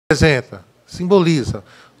representa, simboliza,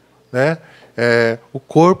 né? O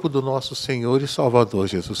corpo do nosso Senhor e Salvador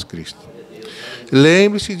Jesus Cristo.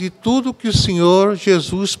 Lembre-se de tudo que o Senhor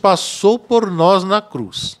Jesus passou por nós na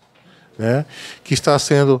cruz, né? Que está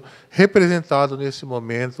sendo representado nesse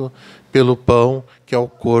momento pelo pão, que é o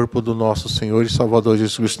corpo do nosso Senhor e Salvador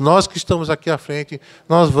Jesus Cristo. Nós que estamos aqui à frente,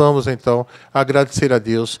 nós vamos então agradecer a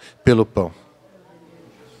Deus pelo pão.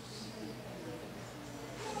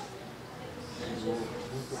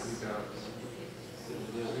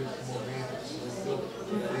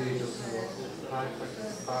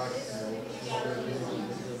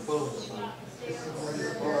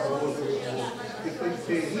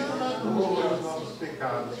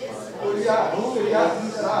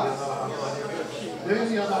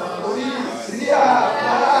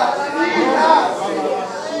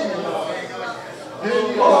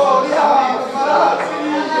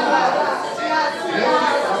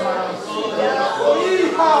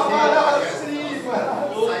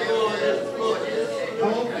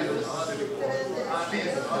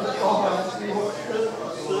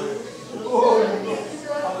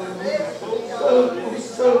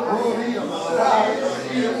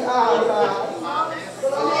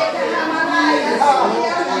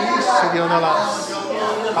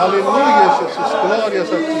 Aleluia, Jesus. Glórias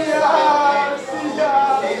a ti, Jesus.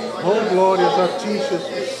 Oh, glórias a ti,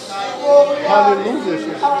 Jesus. Aleluia,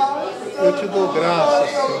 Jesus. Eu te dou graças,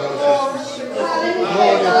 Senhor Jesus.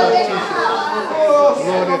 Glórias a ti, Jesus.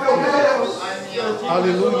 Glória a ti, Jesus.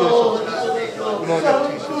 Aleluia, Jesus. Glória a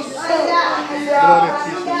ti, Jesus. Glória a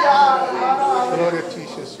ti, Jesus. Glória a ti,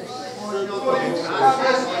 Jesus.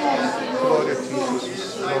 Glória a ti,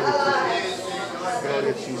 Jesus. Glória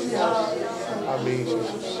a ti, Jesus. Amém,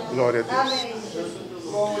 Jesus. Glória a Deus.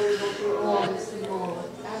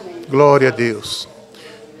 Glória a Deus.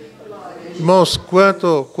 Irmãos,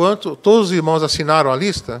 todos os irmãos assinaram a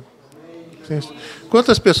lista?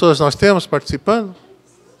 Quantas pessoas nós temos participando?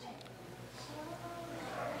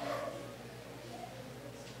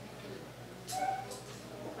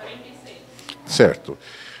 Certo.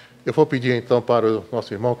 Eu vou pedir então para o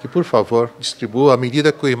nosso irmão que, por favor, distribua. À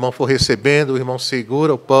medida que o irmão for recebendo, o irmão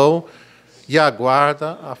segura o pão e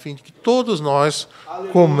aguarda, a fim de que todos nós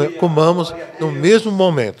comamos no mesmo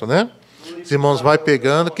momento, né? Os irmãos vai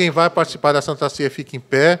pegando, quem vai participar da Santa Ceia fica em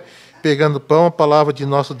pé, pegando o pão. A palavra de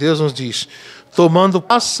nosso Deus nos diz: tomando,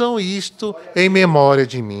 façam isto em memória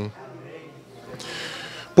de mim.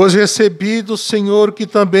 Pois recebi do Senhor que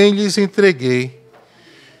também lhes entreguei,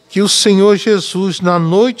 que o Senhor Jesus, na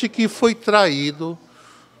noite que foi traído,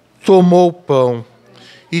 tomou o pão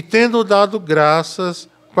e, tendo dado graças,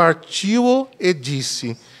 partiu-o e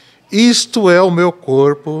disse: isto é o meu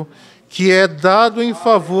corpo, que é dado em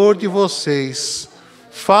favor de vocês.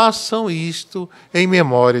 Façam isto em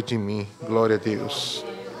memória de mim. Glória a Deus.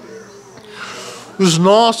 Os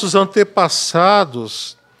nossos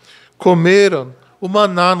antepassados comeram o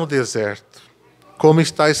maná no deserto, como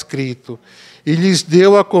está escrito, e lhes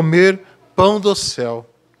deu a comer pão do céu.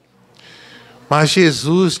 Mas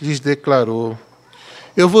Jesus lhes declarou: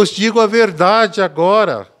 eu vos digo a verdade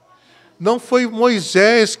agora, não foi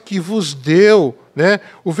Moisés que vos deu, né,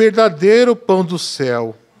 o verdadeiro pão do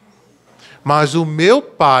céu, mas o meu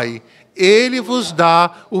Pai, Ele vos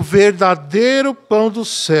dá o verdadeiro pão do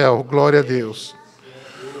céu. Glória a Deus.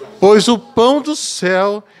 Pois o pão do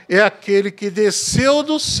céu é aquele que desceu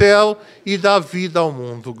do céu e dá vida ao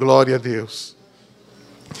mundo. Glória a Deus.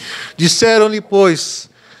 Disseram-lhe, pois: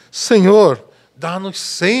 Senhor, dá-nos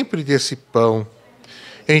sempre desse pão.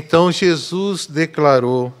 Então Jesus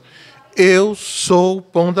declarou: eu sou o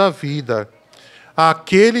pão da vida.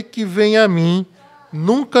 Aquele que vem a mim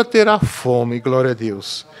nunca terá fome. Glória a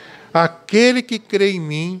Deus. Aquele que crê em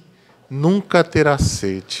mim nunca terá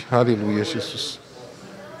sede. Aleluia, Jesus.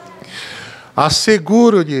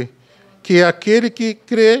 Asseguro-lhe que aquele que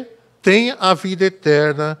crê tem a vida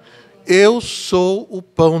eterna. Eu sou o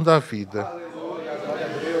pão da vida.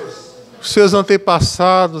 Seus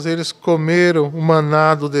antepassados, eles comeram o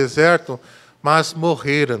maná do deserto, mas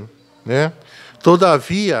morreram, né?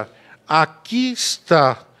 Todavia, aqui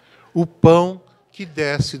está o pão que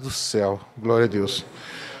desce do céu. Glória a Deus.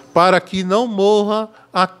 Para que não morra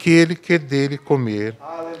aquele que dele comer.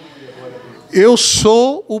 Eu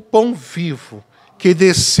sou o pão vivo que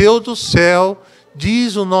desceu do céu,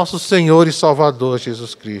 diz o nosso Senhor e Salvador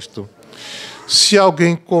Jesus Cristo. Se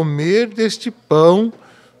alguém comer deste pão,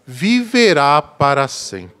 viverá para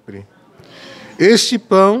sempre. Este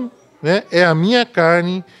pão, né, é a minha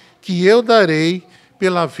carne que eu darei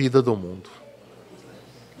pela vida do mundo.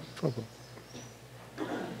 Por favor.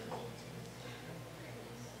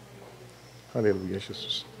 Aleluia,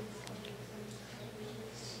 Jesus.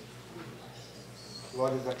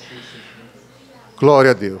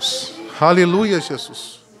 Glória a Deus. Aleluia,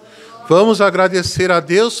 Jesus. Vamos agradecer a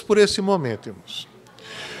Deus por esse momento, irmãos.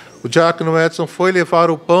 O diácono Edson foi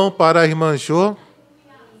levar o pão para a irmã Jô,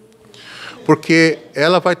 porque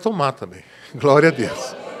ela vai tomar também. Glória a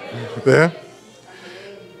Deus. Né?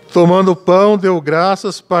 Tomando o pão, deu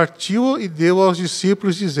graças, partiu e deu aos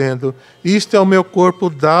discípulos, dizendo: isto é o meu corpo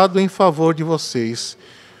dado em favor de vocês.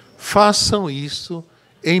 Façam isso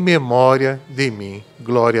em memória de mim.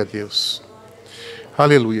 Glória a Deus.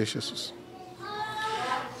 Aleluia, Jesus.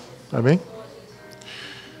 Amém?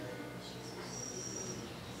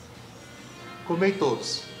 Comei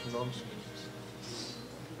todos. Em nome de Jesus.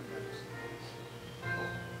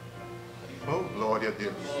 Oh, glória a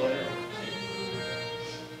Deus.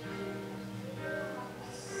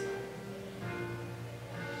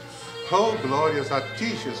 Oh, glórias a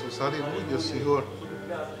ti, Jesus. Aleluia, Senhor.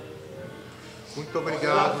 Muito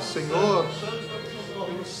obrigado, Senhor,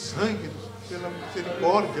 pelo sangue, pela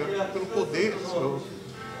misericórdia, pelo poder, Senhor,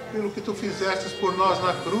 pelo que tu fizeste por nós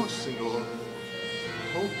na cruz, Senhor.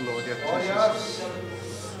 Oh, glória a ti, Jesus.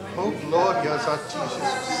 Oh, glórias a ti,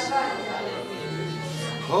 Jesus.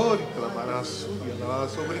 Oh, clamarás,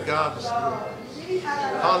 obrigado, Senhor.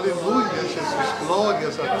 Aleluia, Jesus.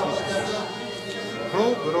 Glórias a ti, Jesus.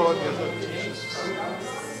 Oh, glórias a ti, Jesus.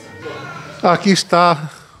 Aqui está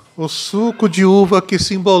o suco de uva que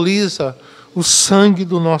simboliza o sangue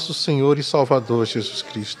do nosso Senhor e Salvador Jesus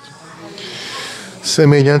Cristo.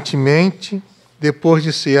 Semelhantemente, depois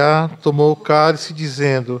de cear, tomou o cálice,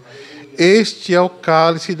 dizendo: este é o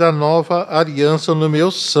cálice da nova aliança no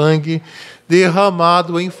meu sangue,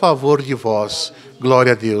 derramado em favor de vós.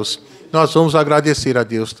 Glória a Deus. Nós vamos agradecer a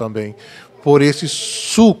Deus também por esse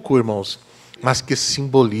suco, irmãos, mas que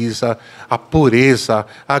simboliza a pureza,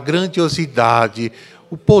 a grandiosidade,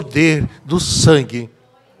 o poder do sangue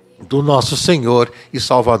do nosso Senhor e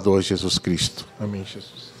Salvador Jesus Cristo. Amém,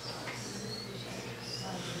 Jesus.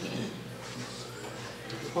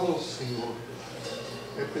 Oh, Senhor,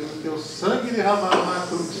 é pelo teu sangue derramado na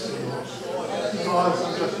cruz, Senhor, que nós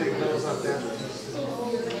nos chegamos até ti,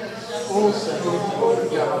 Senhor. Oh, Senhor, muito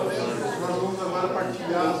obrigado. Nós vamos agora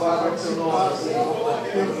partilhar a palavra do nós, Senhor.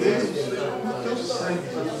 Meu Deus, o teu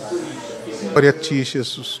sangue. Glória a ti,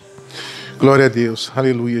 Jesus. Glória a Deus.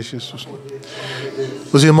 Aleluia, Jesus.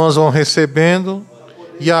 Os irmãos vão recebendo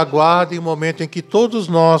e aguardem o momento em que todos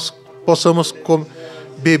nós possamos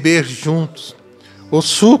beber juntos o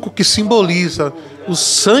suco que simboliza o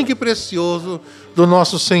sangue precioso do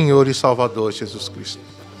nosso Senhor e Salvador Jesus Cristo.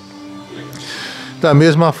 Da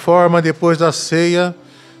mesma forma, depois da ceia,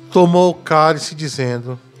 tomou o cálice,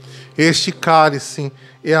 dizendo: este cálice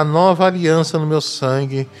é a nova aliança no meu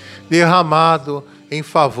sangue, derramado em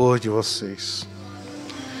favor de vocês.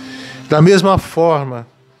 Da mesma forma,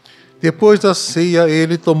 depois da ceia,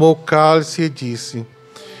 ele tomou o cálice e disse: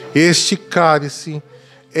 este cálice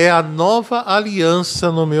é a nova aliança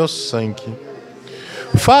no meu sangue.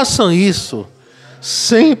 Façam isso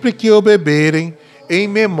sempre que o beberem, em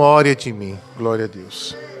memória de mim. Glória a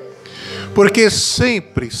Deus. Porque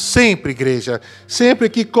sempre, igreja, sempre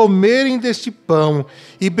que comerem deste pão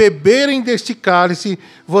e beberem deste cálice,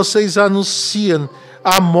 vocês anunciam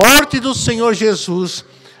a morte do Senhor Jesus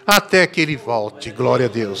até que Ele volte. Glória a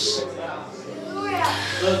Deus.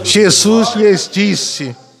 Jesus lhes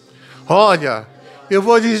disse: olha, eu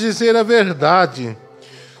vou lhes dizer a verdade.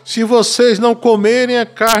 Se vocês não comerem a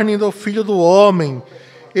carne do Filho do Homem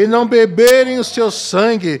e não beberem o seu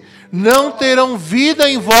sangue, não terão vida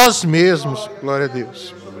em vós mesmos. Glória a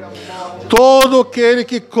Deus. Todo aquele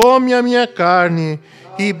que come a minha carne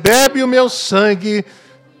e bebe o meu sangue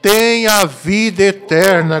tem a vida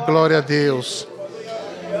eterna. Glória a Deus.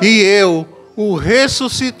 E eu o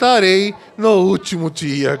ressuscitarei no último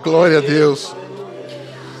dia. Glória a Deus.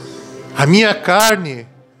 A minha carne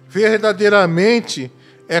verdadeiramente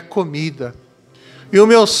é comida, e o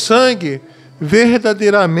meu sangue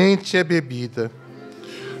verdadeiramente é bebida.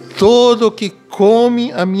 Todo que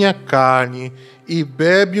come a minha carne e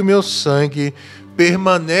bebe o meu sangue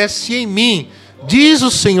permanece em mim, diz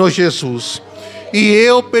o Senhor Jesus, e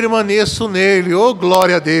eu permaneço nele. Oh,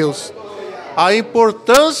 glória a Deus! A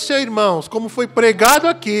importância, irmãos, como foi pregado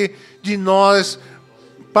aqui, de nós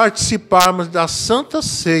participarmos da Santa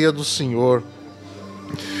Ceia do Senhor.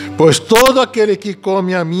 Pois todo aquele que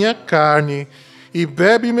come a minha carne e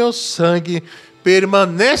bebe meu sangue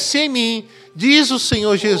permanece em mim, diz o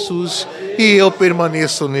Senhor Jesus, e eu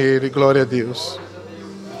permaneço nele. Glória a Deus.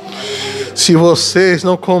 Se vocês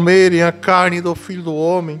não comerem a carne do Filho do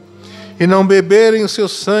Homem e não beberem o seu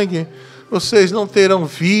sangue, vocês não terão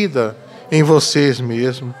vida em vocês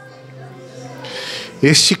mesmos.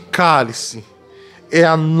 Este cálice é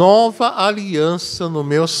a nova aliança no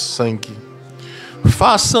meu sangue.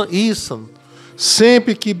 Façam isso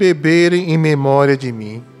sempre que beberem em memória de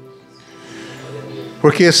mim.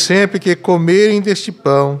 Porque sempre que comerem deste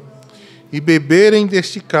pão e beberem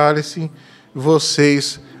deste cálice,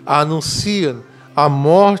 vocês anunciam a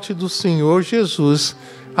morte do Senhor Jesus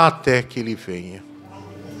até que Ele venha.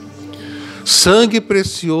 Sangue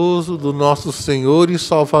precioso do nosso Senhor e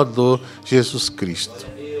Salvador Jesus Cristo.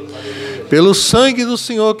 Pelo sangue do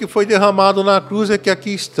Senhor que foi derramado na cruz é que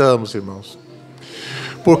aqui estamos, irmãos.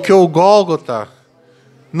 Porque o Gólgota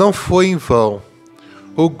não foi em vão.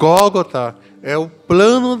 O Gólgota é o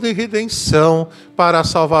plano de redenção para a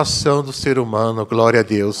salvação do ser humano. Glória a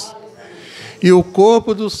Deus. E o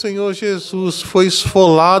corpo do Senhor Jesus foi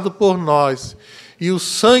esfolado por nós. E o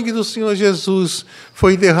sangue do Senhor Jesus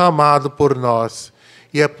foi derramado por nós.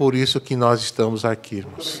 E é por isso que nós estamos aqui,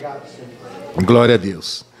 irmãos. Glória a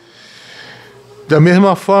Deus. Da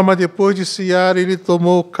mesma forma, depois de cear, ele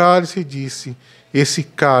tomou o cálice e disse: esse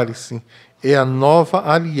cálice é a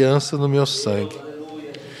nova aliança no meu sangue.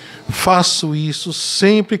 Faço isso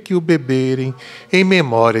sempre que o beberem em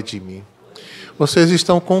memória de mim. Vocês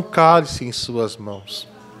estão com o cálice em suas mãos.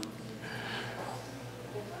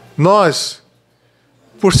 Nós,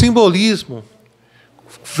 por simbolismo,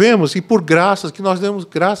 vemos, e por graças, que nós demos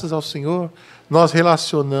graças ao Senhor, nós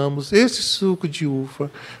relacionamos esse suco de uva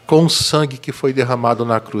com o sangue que foi derramado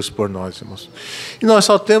na cruz por nós, irmãos. E nós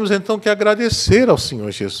só temos então que agradecer ao Senhor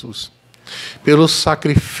Jesus pelo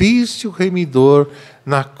sacrifício remidor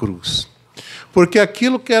na cruz. Porque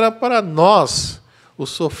aquilo que era para nós, o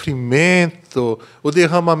sofrimento, o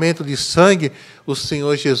derramamento de sangue, o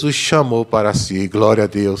Senhor Jesus chamou para si. Glória a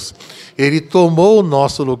Deus. Ele tomou o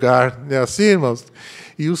nosso lugar, não é assim, irmãos?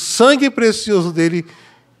 E o sangue precioso dele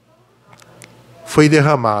foi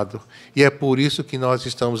derramado. E é por isso que nós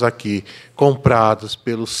estamos aqui, comprados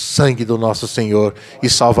pelo sangue do nosso Senhor e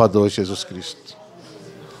Salvador Jesus Cristo.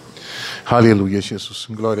 Aleluia, Jesus.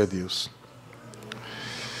 Glória a Deus.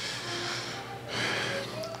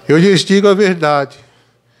 Eu lhes digo a verdade.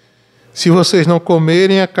 Se vocês não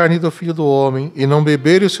comerem a carne do Filho do Homem e não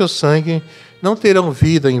beberem o seu sangue, não terão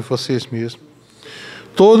vida em vocês mesmos.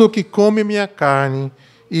 Todo o que come minha carne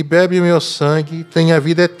e bebe o meu sangue tem a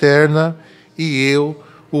vida eterna, e eu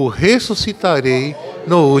o ressuscitarei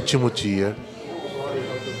no último dia.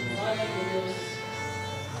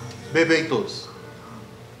 Bebei todos.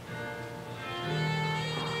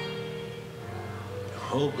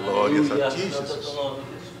 Oh, glórias a ti, Jesus.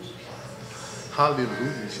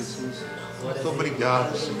 Aleluia, Jesus. Muito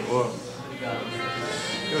obrigado, Senhor.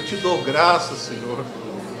 Eu te dou graças, Senhor.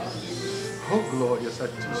 Oh, glórias a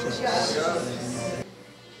ti, Jesus.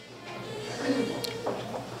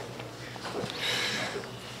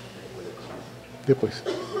 Depois.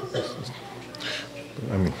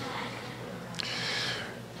 Amém.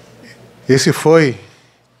 Esse foi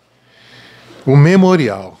o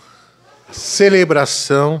memorial, a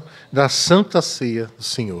celebração da Santa Ceia do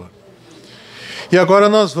Senhor. E agora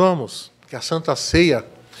nós vamos, que a Santa Ceia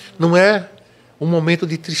não é um momento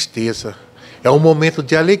de tristeza, é um momento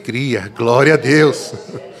de alegria. Glória a Deus.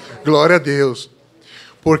 Glória a Deus.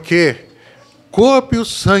 Porque corpo e o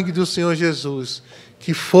sangue do Senhor Jesus,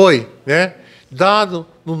 que foi, dado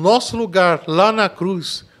no nosso lugar, lá na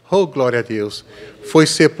cruz, oh, glória a Deus, foi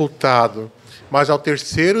sepultado, mas ao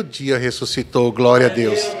terceiro dia ressuscitou. Glória a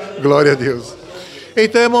Deus. Glória a Deus.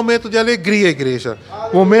 Então é momento de alegria, igreja.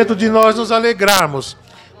 Momento de nós nos alegrarmos.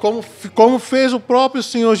 Como fez o próprio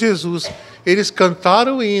Senhor Jesus. Eles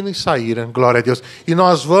cantaram o hino e saíram. Glória a Deus. E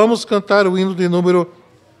nós vamos cantar o hino de número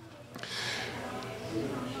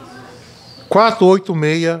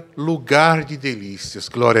 486, Lugar de Delícias.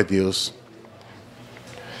 Glória a Deus.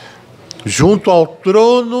 Junto ao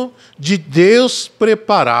trono de Deus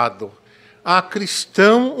preparado, há,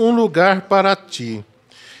 cristão, um lugar para ti.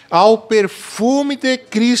 Ao perfume de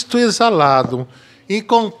Cristo exalado,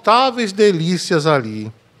 incontáveis delícias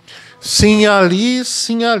ali. Sim, ali,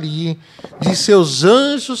 de seus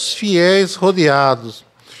anjos fiéis rodeados,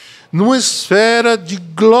 numa esfera de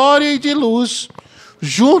glória e de luz,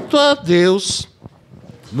 junto a Deus,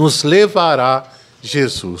 nos levará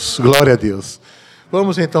Jesus. Glória a Deus.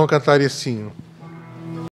 Vamos então cantar esse hino.